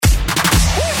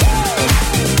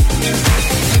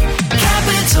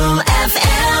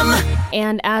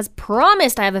And as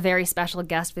promised, I have a very special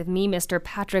guest with me, Mr.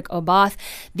 Patrick Obath,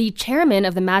 the chairman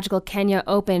of the Magical Kenya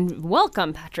Open.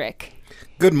 Welcome, Patrick.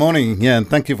 Good morning, and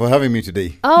thank you for having me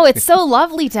today. Oh, it's so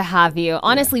lovely to have you.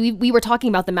 Honestly, we were talking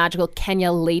about the Magical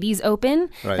Kenya Ladies Open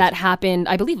that happened,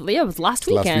 I believe, it was last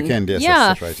weekend. Last weekend, yes,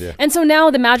 that's right, yeah. And so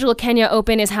now the Magical Kenya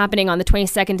Open is happening on the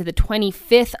 22nd to the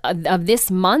 25th of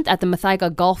this month at the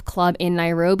Muthaiga Golf Club in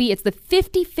Nairobi. It's the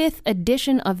 55th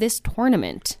edition of this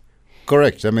tournament.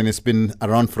 Correct. I mean, it's been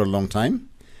around for a long time.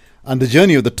 And the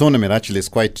journey of the tournament actually is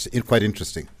quite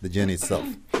interesting, the journey itself.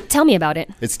 Tell me about it.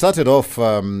 It started off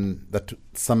that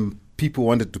some people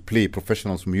wanted to play,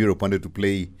 professionals from Europe wanted to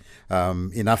play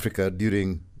in Africa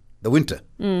during the winter.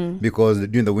 Because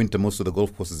during the winter, most of the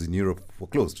golf courses in Europe were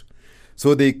closed.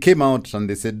 So they came out and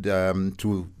they said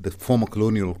to the former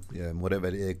colonial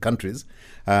countries.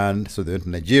 And so they went to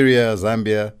Nigeria,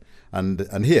 Zambia,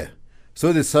 and here.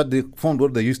 So they formed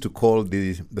what they used to call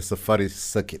the safari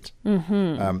circuit,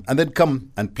 and then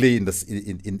come and play in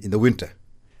the winter,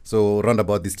 so around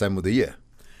about this time of the year,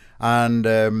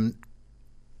 and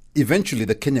eventually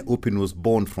the Kenya Open was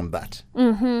born from that,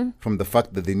 from the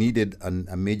fact that they needed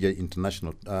a major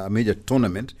international, a major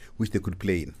tournament which they could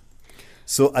play in.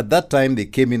 So at that time they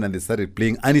came in and they started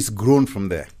playing, and it's grown from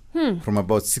there. From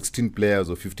about 16 players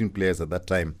or 15 players at that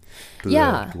time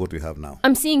to what we have now.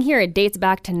 I'm seeing here it dates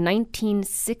back to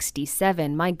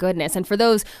 1967. My goodness. And for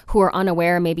those who are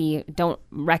unaware, maybe don't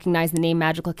recognize the name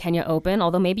Magical Kenya Open,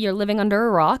 although maybe you're living under a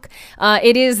rock.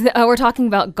 We're talking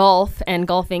about golf and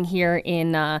golfing here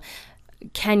in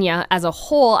Kenya as a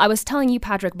whole. I was telling you,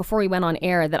 Patrick, before we went on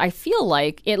air, that I feel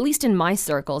like, at least in my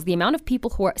circles, the amount of people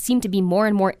who seem to be more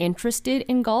and more interested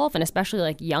in golf, and especially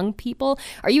like young people.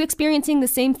 Are you experiencing the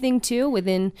same thing too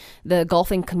within the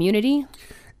golfing community?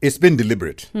 It's been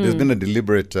deliberate. There's been a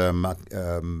deliberate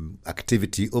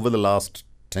activity over the last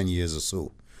 10 years or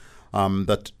so.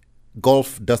 That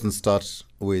golf doesn't start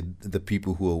with the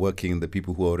people who are working, the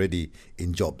people who are already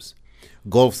in jobs.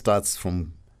 Golf starts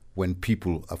from when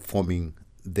people are forming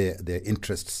their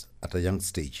interests at a young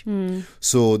stage.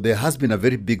 So there has been a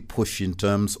very big push in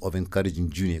terms of encouraging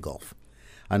junior golf.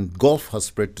 And golf has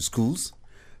spread to schools.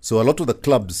 So a lot of the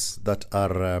clubs that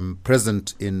are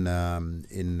present in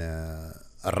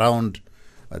around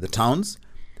the towns,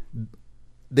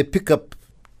 they pick up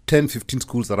 10, 15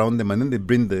 schools around them, and then they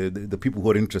bring the people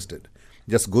who are interested.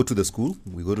 Just go to the school.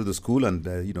 We go to the school and,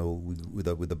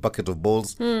 with a bucket of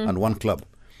balls and one club.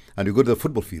 And you go to the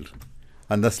football field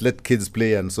and just let kids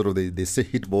play, and sort of they say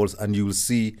hit balls, and you will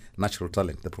see natural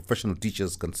talent. The professional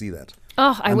teachers can see that.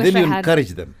 Oh, I wish I had. And then you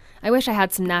encourage them. I wish I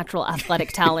had some natural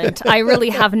athletic talent. I really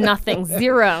have nothing,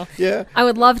 zero. Yeah. I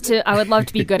would love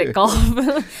to be good at golf,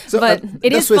 so, but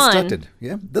it is fun. That's where it started.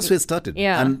 Yeah, that's where it started.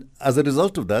 Yeah. And as a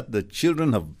result of that, the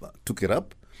children have took it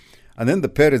up, and then the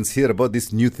parents hear about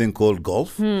this new thing called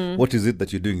golf. What is it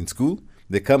that you're doing in school?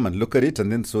 They come and look at it, and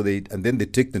then they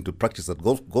take them to practice at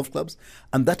golf clubs,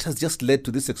 and that has just led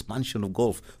to this expansion of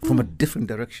golf from a different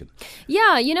direction.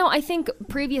 Yeah, I think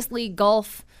previously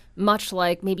golf, much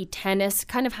like maybe tennis,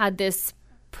 kind of had this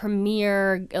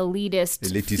premier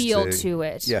elitist feel to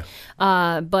it.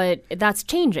 Yeah, but that's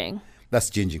changing. That's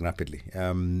changing rapidly.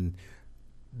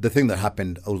 The thing that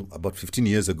happened about 15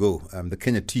 years ago, the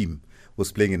Kenya team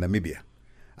was playing in Namibia,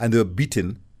 and they were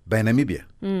beaten by Namibia.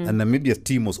 And Namibia's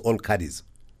team was all caddies,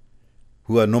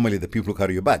 who are normally the people who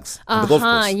carry your bags on the golf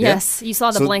course. Yes, you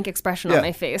saw the blank expression on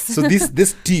my face. So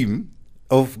this team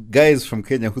of guys from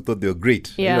Kenya who thought they were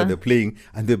great, they're playing,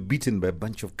 and they're beaten by a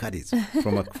bunch of caddies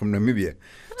from Namibia.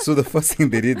 So the first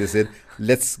thing they did, they said,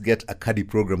 let's get a caddy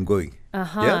program going.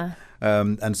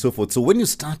 And so forth. So when you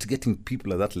start getting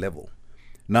people at that level,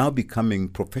 now becoming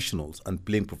professionals and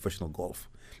playing professional golf,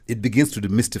 it begins to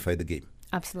demystify the game.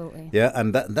 Absolutely. Yeah,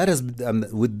 and that has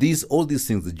with all these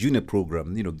things, the junior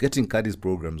program, getting caddies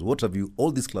programs, what have you,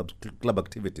 all these club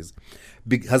activities,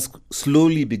 has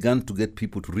slowly begun to get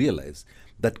people to realize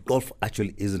that golf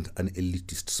actually isn't an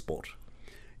elitist sport.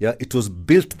 Yeah, it was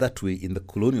built that way in the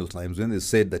colonial times when they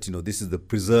said that this is the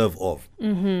preserve of,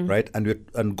 right?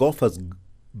 And golf has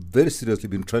very seriously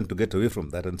been trying to get away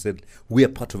from that and said we are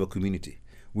part of a community.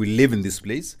 We live in this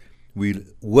place. We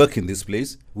work in this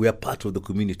place. We are part of the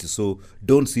community. So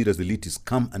don't see it as elitists.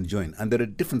 Come and join. And there are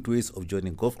different ways of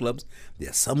joining golf clubs. There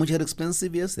are some which are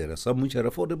expensive, yes. There are some which are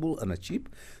affordable and are cheap.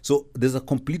 So there's a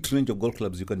complete range of golf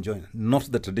clubs you can join.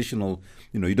 Not the traditional,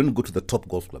 you don't go to the top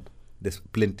golf club. There's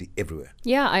plenty everywhere.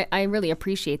 Yeah, I really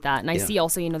appreciate that. And I see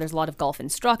also, there's a lot of golf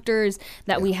instructors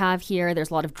that we have here.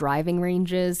 There's a lot of driving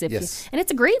ranges. And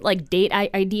it's a great date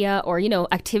idea or,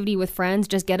 activity with friends.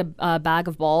 Just get a bag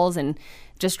of balls and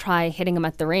just try hitting them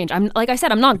at the range. Like I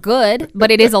said, I'm not good,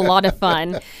 but it is a lot of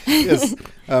fun. Yes.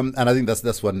 And I think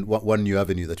that's one new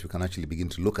avenue that you can actually begin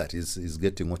to look at is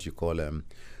getting what you call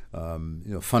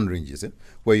fun ranges,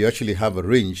 where you actually have a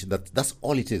range that's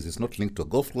all it is. It's not linked to a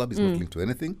golf club. It's not linked to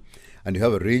anything. And you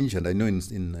have a range. And I know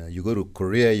in you go to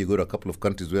Korea, you go to a couple of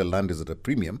countries where land is at a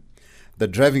premium. The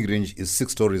driving range is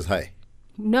 6 stories high.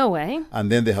 No way.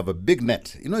 And then they have a big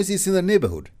net. It's in the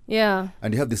neighborhood. Yeah.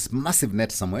 And you have this massive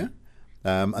net somewhere.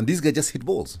 And these guys just hit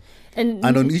balls. And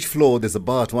Mm-hmm. on each floor, there's a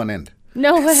bar at one end.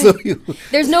 No way. So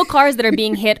there's no cars that are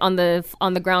being hit on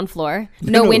the ground floor.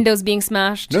 No windows being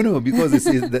smashed. No, because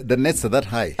the nets are that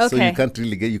high, so Okay.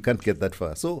 you can't get that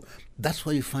far. So that's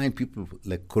why you find people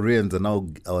like Koreans are now,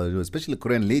 especially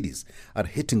Korean ladies, are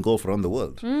hitting golf around the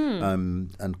world.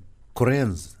 And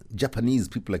Koreans, Japanese,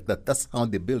 people like that. That's how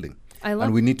they're building.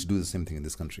 And we need to do the same thing in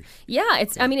this country. Yeah,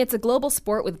 it's a global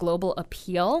sport with global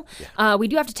appeal. Yeah. We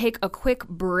do have to take a quick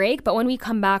break, but when we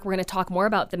come back, we're going to talk more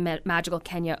about the Magical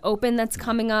Kenya Open that's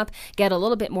coming up, get a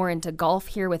little bit more into golf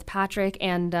here with Patrick.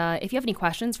 And if you have any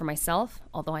questions for myself,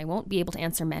 although I won't be able to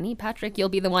answer many, Patrick, you'll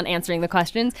be the one answering the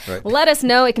questions. Right. Let us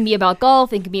know. It can be about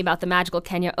golf. It can be about the Magical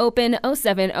Kenya Open.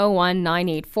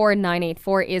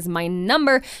 0701-984-984 is my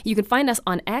number. You can find us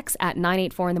on X at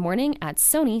 984 in the morning at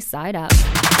SoniSideUp.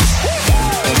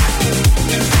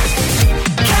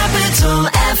 Capital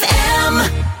FM.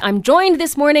 I'm joined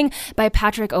this morning by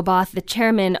Patrick Obath, the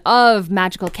chairman of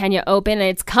Magical Kenya Open, and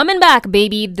it's coming back,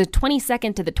 baby, the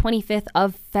 22nd to the 25th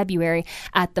of February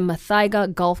at the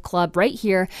Muthaiga Golf Club right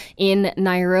here in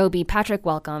Nairobi. Patrick,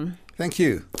 welcome. Thank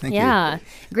you. Thank you. Yeah,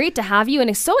 great to have you. And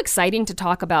it's so exciting to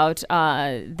talk about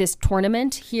this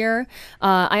tournament here.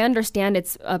 I understand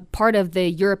it's a part of the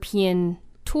European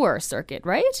Tour circuit,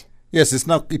 right? Yes, it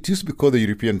used to be called the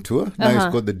European Tour. Now it's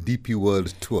called the DP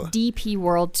World Tour. DP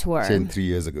World Tour. 3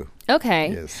 years ago.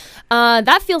 Okay. Yes.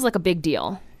 That feels like a big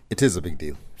deal. It is a big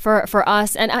deal. For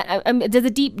us. And does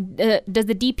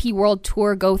the DP World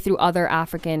Tour go through other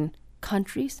African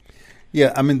countries?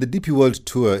 Yeah, the DP World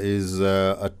Tour is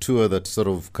a tour that sort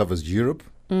of covers Europe,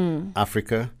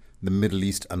 Africa, the Middle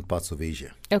East, and parts of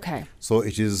Asia. Okay. So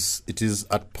it is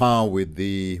at par with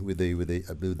the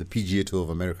PGA Tour of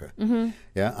America. Mm-hmm.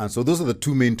 Yeah, and so those are the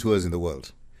two main tours in the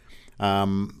world.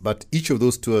 But each of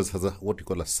those tours has what we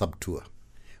call a sub tour,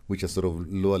 which are sort of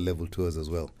lower level tours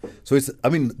as well. So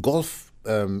golf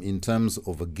in terms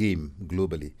of a game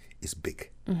globally is big.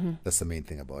 Mm-hmm. That's the main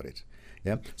thing about it.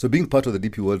 Yeah. So being part of the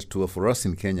DP World Tour for us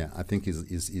in Kenya, I think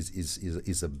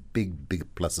is a big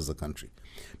plus as a country,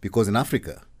 because in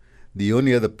Africa, the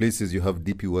only other places you have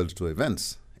DP World Tour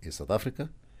events is South Africa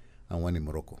and one in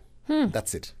Morocco.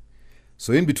 That's it.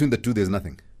 So in between the two, there's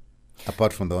nothing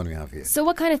apart from the one we have here. So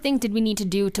what kind of things did we need to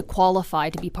do to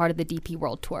qualify to be part of the DP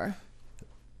World Tour?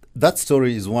 That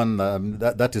story is one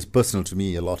that is personal to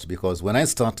me a lot, because when I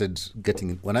got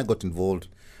involved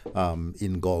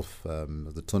in golf,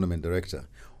 as the tournament director,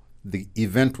 the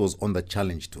event was on the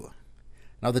Challenge Tour.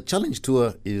 Now the Challenge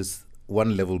Tour is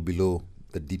one level below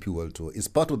the DP World Tour. It's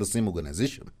part of the same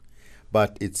organization,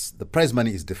 but the prize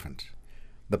money is different.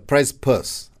 The prize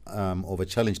purse of a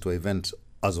Challenge Tour event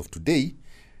as of today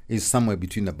is somewhere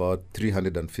between about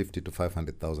 $350,000 to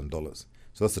 $500,000.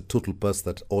 So that's the total purse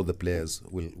that all the players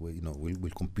will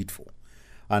compete for.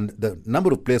 And the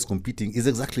number of players competing is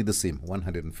exactly the same,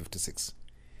 156.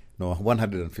 No,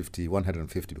 150,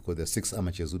 because there are 6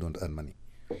 amateurs who don't earn money.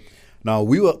 Now,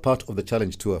 we were part of the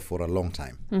Challenge Tour for a long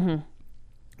time. Mm-hmm.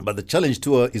 But the Challenge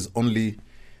Tour is only,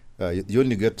 you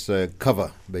only get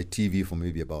cover by TV for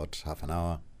maybe about half an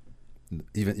hour,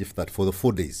 even if that, for the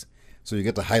 4 days. So you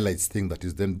get a highlights thing that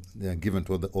is then given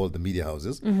to all the media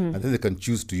houses, and then they can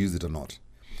choose to use it or not.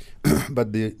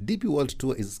 But the DP World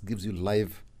Tour gives you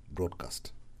live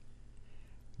broadcast.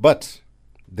 But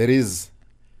there is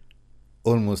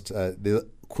almost a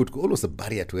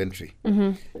barrier to entry.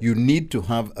 Mm-hmm. You need to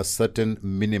have a certain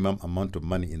minimum amount of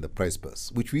money in the prize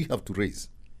purse, which we have to raise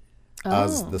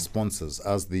as the sponsors,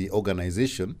 as the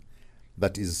organization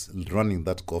that is running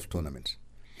that golf tournament.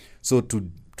 So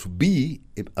to be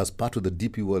as part of the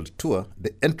DP World Tour,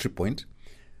 the entry point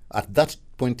at that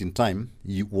point in time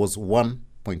was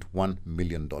 $1.1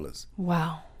 million.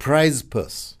 Wow. Prize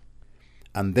purse.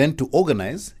 And then to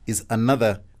organize is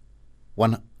another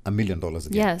 $1 million again.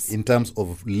 Yes. In terms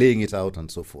of laying it out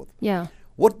and so forth. Yeah.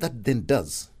 What that then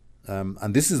does,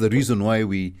 and this is the reason why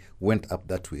we went up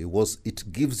that way, was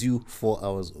it gives you 4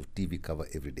 hours of TV cover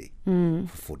every day for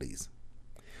 4 days.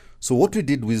 So what we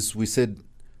did was we said,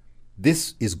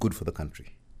 this is good for the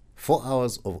country. 4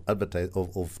 hours of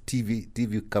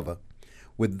TV cover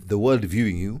with the world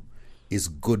viewing you is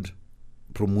good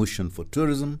promotion for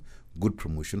tourism, good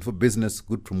promotion for business,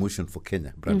 good promotion for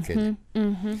Kenya, brand Kenya.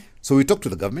 So we talked to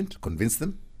the government, convinced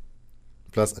them,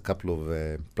 plus a couple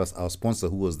of, plus our sponsor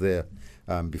who was there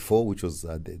before, which was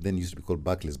then used to be called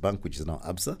Barclays Bank, which is now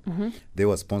ABSA. They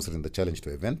were sponsoring the Challenge to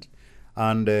event.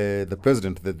 And the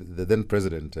president, the then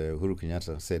president, Uhuru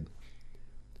Kenyatta, said,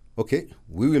 okay,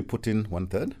 we will put in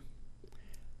 1/3.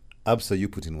 ABSA, you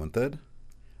put in 1/3.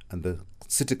 And the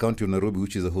city county of Nairobi,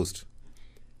 which is a host,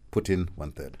 put in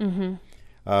 1/3.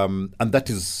 And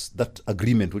that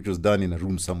agreement, which was done in a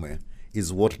room somewhere,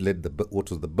 is what led what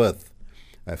was the birth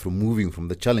from moving from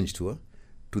the Challenge Tour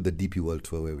to the DP World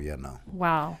Tour where we are now.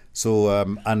 Wow. So,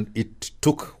 and it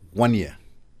took 1 year.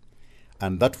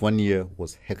 And that 1 year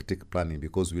was hectic planning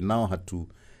because we now had to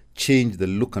change the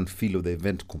look and feel of the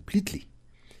event completely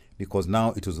because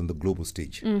now it was on the global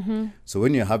stage. So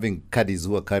when you're having caddies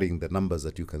who are carrying the numbers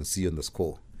that you can see on the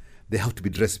score, they have to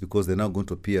be dressed because they're now going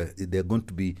to appear, they're going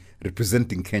to be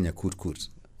representing Kenya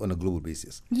on a global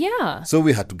basis. Yeah. So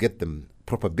we had to get them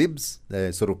proper bibs,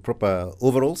 sort of proper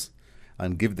overalls,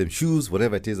 and give them shoes,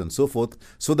 whatever it is, and so forth,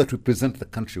 so that we present the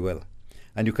country well.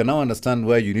 And you can now understand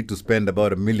why you need to spend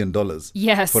about $1 million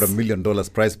Yes. for $1 million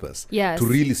prize purse Yes. to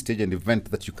really stage an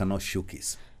event that you cannot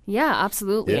showcase. Yeah,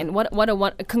 absolutely. Yeah. And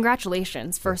what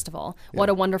congratulations, first of all. What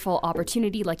a wonderful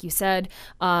opportunity, like you said,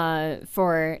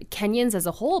 for Kenyans as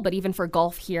a whole, but even for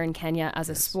golf here in Kenya as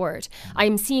a sport.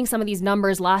 I'm seeing some of these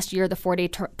numbers. Last year, the 4-day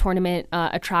tournament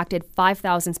attracted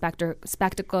 5,000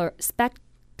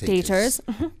 spectators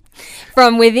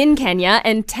from within Kenya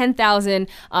and 10,000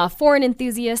 foreign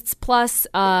enthusiasts. Plus,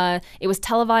 it was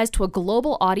televised to a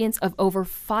global audience of over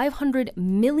 500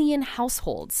 million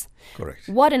households. Correct.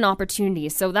 What an opportunity.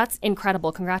 So that's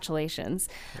incredible. Congratulations.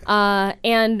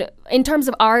 And in terms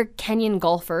of our Kenyan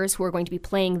golfers who are going to be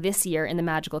playing this year in the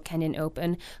Magical Kenyan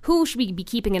Open, who should we be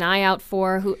keeping an eye out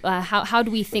for? How do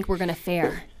we think we're going to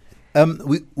fare?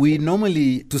 We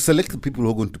normally, to select the people who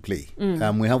are going to play,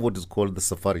 we have what is called the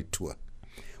Safari Tour,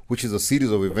 which is a series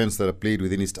of events that are played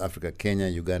within East Africa, Kenya,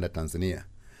 Uganda, Tanzania.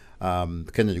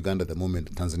 Kenya, Uganda at the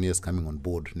moment, Tanzania is coming on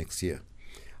board next year.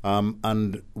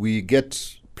 And we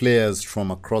get players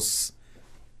from across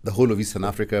the whole of Eastern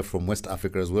Africa, from West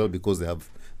Africa as well, because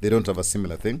they don't have a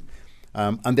similar thing.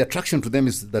 And the attraction to them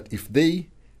is that if they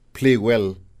play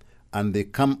well and they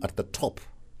come at the top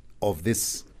of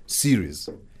this series,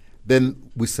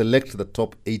 then we select the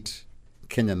top 8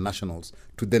 Kenyan nationals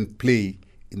to then play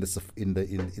in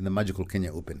the Magical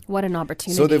Kenya Open. What an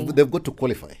opportunity. So they've got to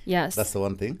qualify. Yes. That's the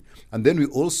one thing. And then we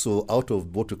also, out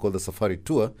of what we call the Safari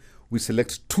Tour, we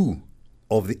select 2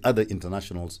 of the other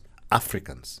internationals,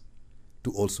 Africans,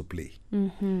 to also play.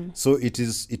 So it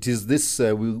is this,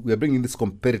 we are bringing this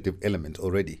competitive element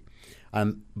already.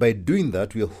 And by doing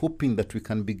that, we are hoping that we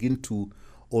can begin to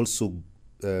also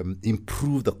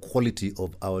improve the quality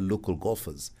of our local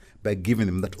golfers by giving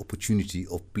them that opportunity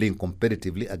of playing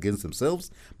competitively against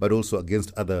themselves, but also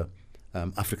against other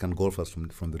African golfers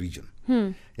from the region.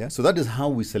 Yeah, so that is how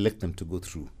we select them to go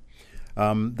through.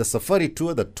 The Safari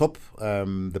Tour,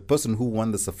 the person who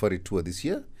won the Safari Tour this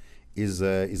year is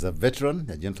a veteran,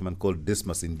 a gentleman called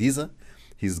Dismas Indiza.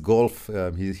 His golf,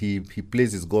 he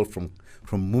plays his golf from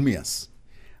Mumias.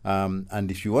 And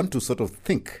if you want to sort of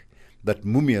think that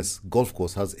Mumias golf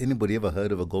course, has anybody ever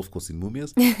heard of a golf course in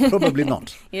Mumias? Probably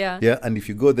not. Yeah. And if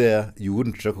you go there, you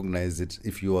wouldn't recognize it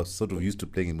if you are sort of used to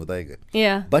playing in Muthaiga.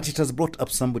 Yeah. But it has brought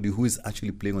up somebody who is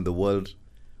actually playing on the world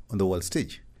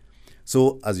stage.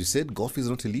 So, as you said, golf is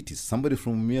not elitist. Somebody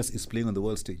from Mumias is playing on the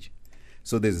world stage.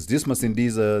 So there's Dismas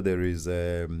Indiza, there is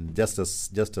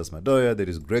Justus Madoya, there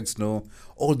is Greg Snow.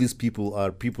 All these people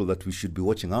are people that we should be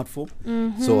watching out for.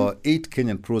 So our 8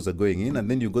 Kenyan pros are going in, and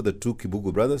then you got the 2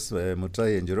 Kibugu brothers,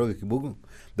 Mutai and Njoroge Kibugu.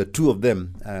 The 2 of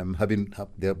them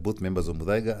they're both members of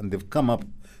Muthaiga, and they've come up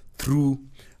through,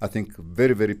 I think,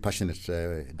 very, very passionate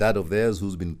dad of theirs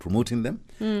who's been promoting them.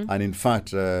 And in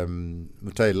fact,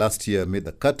 Mutai last year made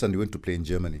the cut and he went to play in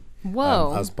Germany.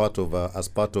 Whoa! As part of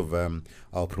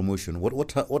our promotion.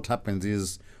 What happens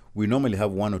is we normally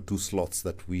have 1 or 2 slots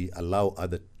that we allow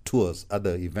other tours,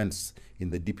 other events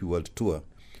in the DP World Tour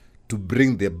to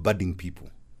bring their budding people,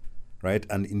 right?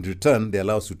 And in return, they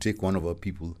allow us to take one of our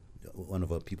people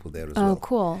there as well. Oh,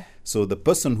 cool. So the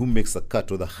person who makes the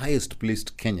cut, or the highest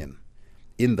placed Kenyan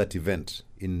in that event,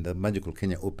 in the Magical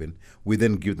Kenya Open, we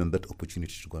then give them that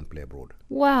opportunity to go and play abroad.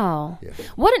 Wow. Yeah.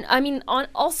 What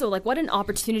an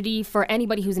opportunity for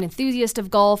anybody who's an enthusiast of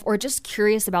golf or just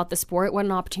curious about the sport. What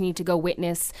an opportunity to go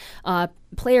witness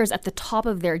players at the top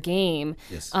of their game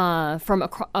from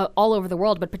all over the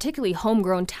world, but particularly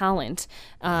homegrown talent.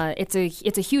 It's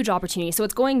a huge opportunity. So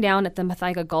it's going down at the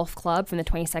Muthaiga Golf Club from the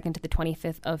 22nd to the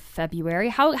 25th of February.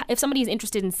 How, if somebody is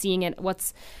interested in seeing it,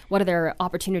 what are their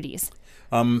opportunities?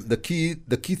 The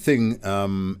key thing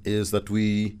is that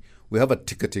we have a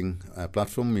ticketing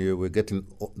platform. We're getting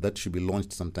that should be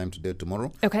launched sometime today or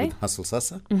tomorrow. Okay. With Hustle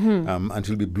Sasa, and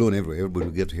it'll be blown everywhere. Everybody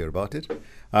will get to hear about it.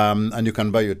 And you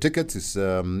can buy your tickets. It's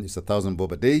 1,000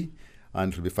 bob a day,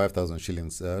 and it'll be 5,000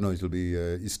 shillings. It'll be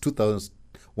it's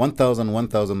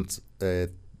 1,000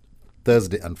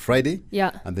 Thursday and Friday.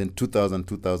 Yeah. And then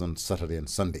 2,000 Saturday and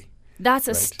Sunday. That's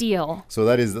a steal. So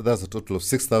that's a total of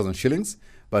 6,000 shillings.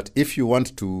 But if you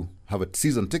want to have a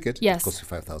season ticket, it costs you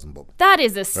 5,000 bob. That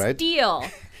is a steal.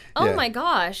 Oh my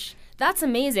gosh. That's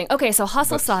amazing. Okay, so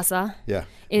Hustle Sasa. Yeah.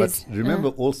 But remember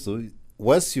also,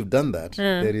 once you've done that,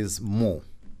 there is more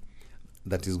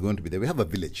that is going to be there. We have a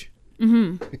village.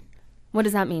 Mm-hmm. What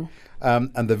does that mean?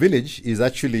 And the village is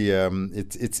actually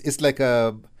it's like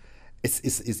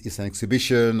it's an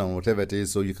exhibition or whatever it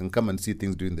is, so you can come and see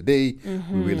things during the day.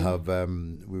 Mm-hmm. We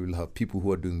will have people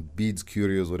who are doing beads,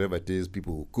 curios, whatever it is.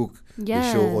 People who cook, they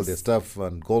show all their stuff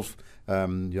and golf.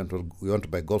 You want to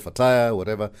buy golf attire,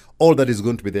 whatever. All that is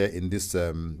going to be there in this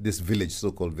village,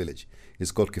 so-called village.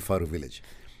 It's called Kifaru Village.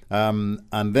 And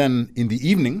then in the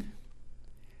evening,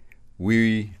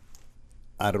 we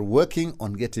are working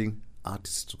on getting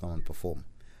artists to come and perform.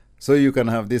 So you can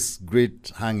have this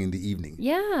great hang in the evening.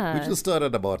 Yeah. Which will start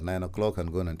at about 9 o'clock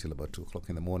and go on until about 2 o'clock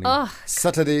in the morning. Oh.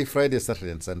 Friday,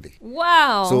 Saturday and Sunday.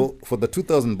 Wow. So for the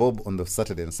 2,000 bob on the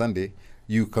Saturday and Sunday,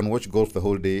 you can watch golf the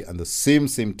whole day, and the same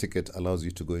ticket allows you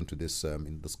to go into this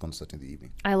concert in the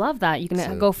evening. I love that. You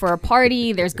can go for a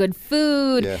party. There's good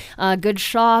food, good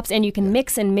shops, and you can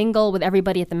mix and mingle with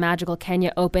everybody at the Magical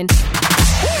Kenya Open.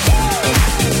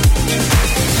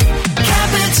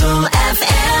 Capital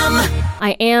FM.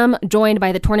 I am joined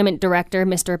by the tournament director,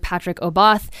 Mr. Patrick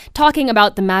Obath, talking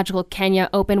about the Magical Kenya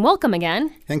Open. Welcome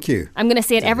again. Thank you. I'm going to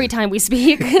say it every time we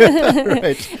speak.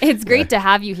 Right. It's great to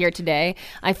have you here today.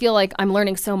 I feel like I'm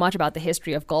learning so much about the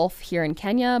history of golf here in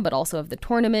Kenya, but also of the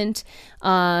tournament.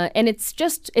 And it's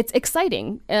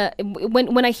exciting.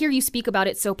 When I hear you speak about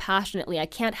it so passionately, I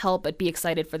can't help but be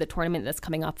excited for the tournament that's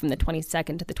coming up from the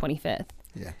 22nd to the 25th.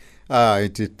 Yeah.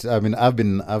 I've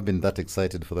been that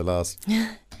excited for the last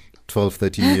 12,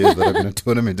 13 years that I've been a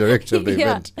tournament director of the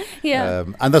event. Yeah.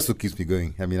 And that's what keeps me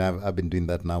going. I mean, I've been doing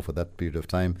that now for that period of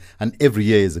time. And every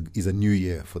year is a new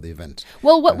year for the event.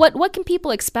 Well, what can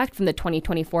people expect from the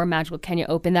 2024 Magical Kenya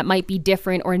Open that might be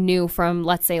different or new from,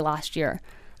 let's say, last year?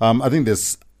 I think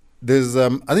there's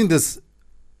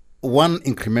one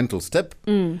incremental step,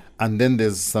 and then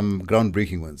there's some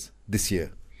groundbreaking ones this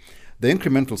year. The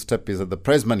incremental step is that the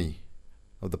prize money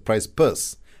or the prize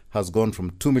purse has gone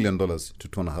from $2 million to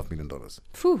 $2.5 million.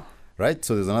 Phew. Right?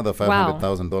 So there's another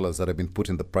 $500,000 that have been put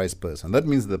in the prize purse. And that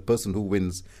means the person who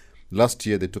wins, last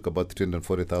year they took about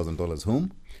 $340,000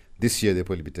 home. This year they'll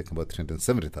probably be taking about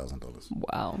 $370,000.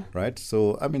 Wow. Right?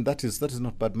 So, I mean, that is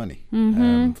not bad money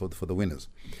for the winners.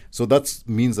 So that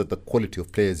means that the quality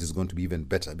of players is going to be even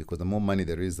better, because the more money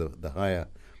there is, the higher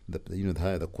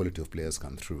the quality of players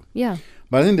come through. Yeah.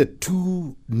 But I think there are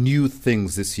two new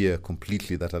things this year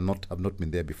completely that have not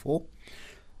been there before.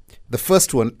 The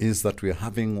first one is that we are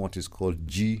having what is called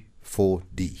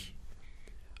G4D.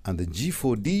 And the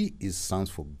G4D stands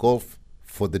for Golf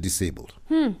for the Disabled.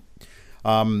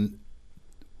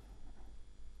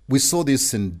 We saw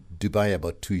this in Dubai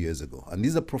about 2 years ago. And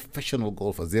these are professional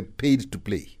golfers. They're paid to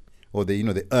play, or they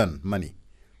earn money.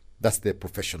 That's their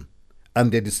profession.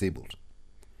 And they're disabled.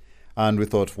 And we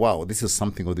thought, wow, this is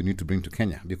something that we need to bring to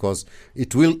Kenya, because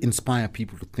it will inspire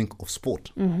people to think of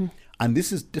sport. Mm-hmm. And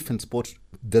this is different sport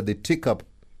that they take up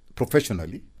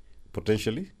professionally,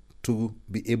 potentially, to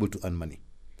be able to earn money.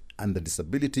 And the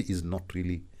disability is not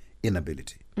really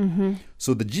inability. Mm-hmm.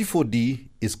 So the G4D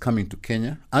is coming to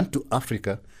Kenya and to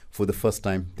Africa for the first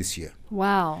time this year.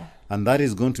 Wow. And that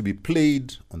is going to be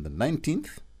played on the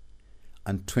 19th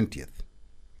and 20th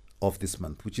of this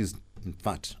month, which is, in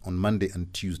fact, on Monday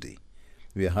and Tuesday.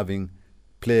 We are having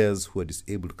players who are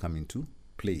disabled coming to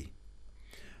play.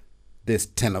 There's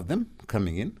 10 of them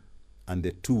coming in, and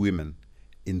there are 2 women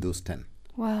in those 10.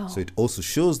 Wow. So it also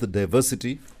shows the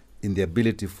diversity in the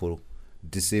ability for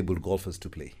disabled golfers to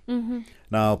play. Mm-hmm.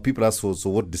 Now, people ask,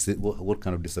 what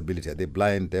kind of disability? Are they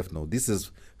blind, deaf? No, this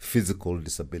is physical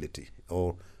disability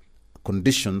or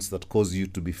conditions that cause you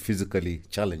to be physically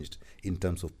challenged in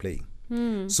terms of playing.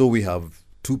 So we have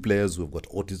 2 players who have got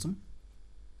autism.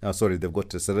 They've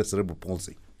got cerebral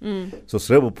palsy. So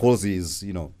cerebral palsy is,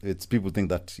 it's people think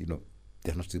that,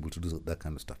 they're not able to do that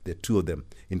kind of stuff. There are 2 of them.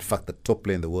 In fact, the top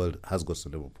player in the world has got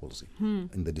cerebral palsy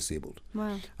in the disabled.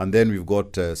 Wow. And then we've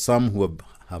got some who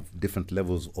have different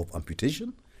levels of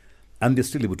amputation, and they're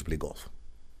still able to play golf,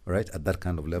 right, at that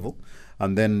kind of level.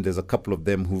 And then there's a couple of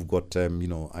them who've got,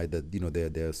 either,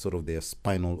 their sort of their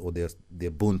spinal or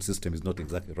their bone system is not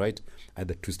exactly right,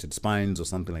 either twisted spines or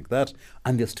something like that,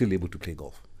 and they're still able to play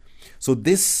golf. So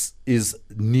this is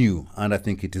new, and I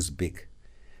think it is big.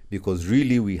 Because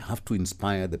really we have to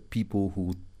inspire the people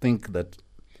who think that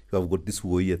you have got this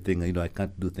warrior thing, I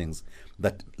can't do things,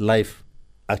 that life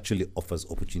actually offers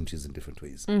opportunities in different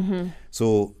ways.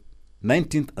 So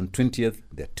 19th and 20th,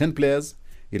 there are 10 players.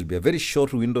 It'll be a very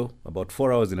short window, about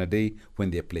 4 hours in a day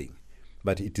when they're playing.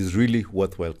 But it is really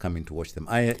worthwhile coming to watch them.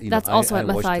 That's also at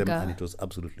watched them Muthaiga. and it was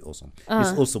absolutely awesome.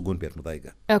 It's also going to be at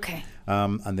Muthaiga. Okay.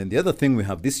 And then the other thing we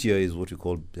have this year is what we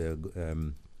call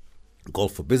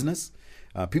Golf for Business.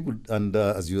 People, and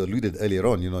as you alluded earlier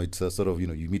on, it's a sort of,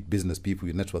 you meet business people,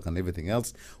 you network and everything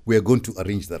else. We are going to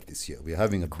arrange that this year. We're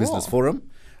having a business forum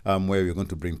where we're going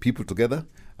to bring people together,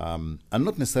 and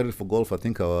not necessarily for golf. I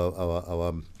think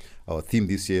our theme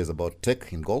this year is about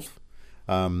tech in golf.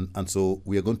 And so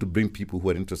we are going to bring people who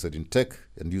are interested in tech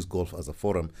and use golf as a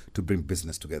forum to bring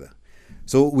business together.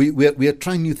 So we are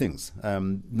trying new things,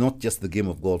 not just the game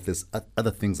of golf. There's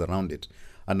other things around it.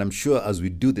 And I'm sure as we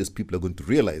do this, people are going to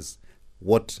realize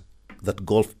that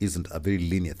golf isn't a very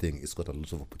linear thing. It's got a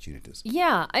lot of opportunities.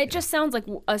 Yeah, it just sounds like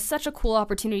such a cool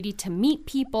opportunity to meet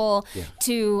people,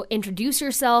 to introduce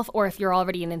yourself, or if you're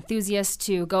already an enthusiast,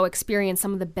 to go experience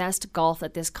some of the best golf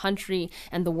that this country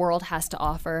and the world has to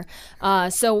offer.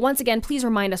 So once again, please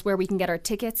remind us where we can get our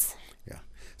tickets. Yeah.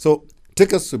 So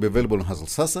tickets will be available on Hustle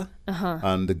Sasa.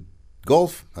 And the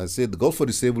golf, I said, the golf for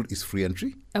disabled is free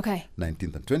entry. Okay.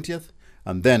 19th and 20th.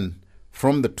 And then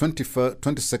from the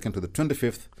 22nd to the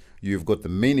 25th, you've got the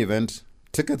main event.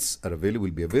 Tickets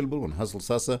will be available on Hustle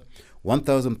Sasa.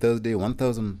 1,000 Thursday,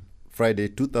 1,000 Friday,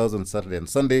 2,000 Saturday and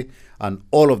Sunday. And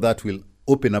all of that will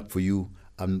open up for you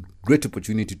a great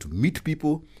opportunity to meet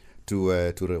people,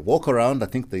 to walk around. I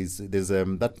think there's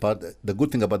that part. The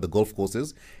good thing about the golf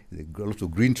courses, a lot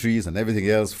of green trees and everything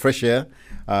else, fresh air,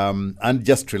 and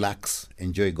just relax,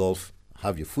 enjoy golf,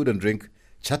 have your food and drink,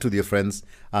 chat with your friends,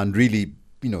 and really,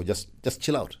 just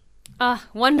chill out.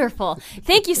 Wonderful.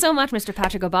 Thank you so much, Mr.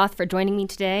 Patrick Obath, for joining me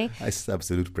today. It's an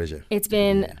absolute pleasure. It's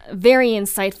been very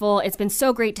insightful. It's been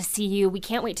so great to see you. We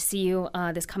can't wait to see you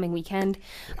this coming weekend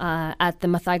at the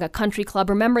Muthaiga Country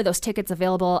Club. Remember, those tickets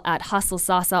available at Hustle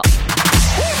Sasa.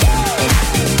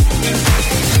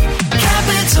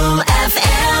 Capital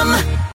FM.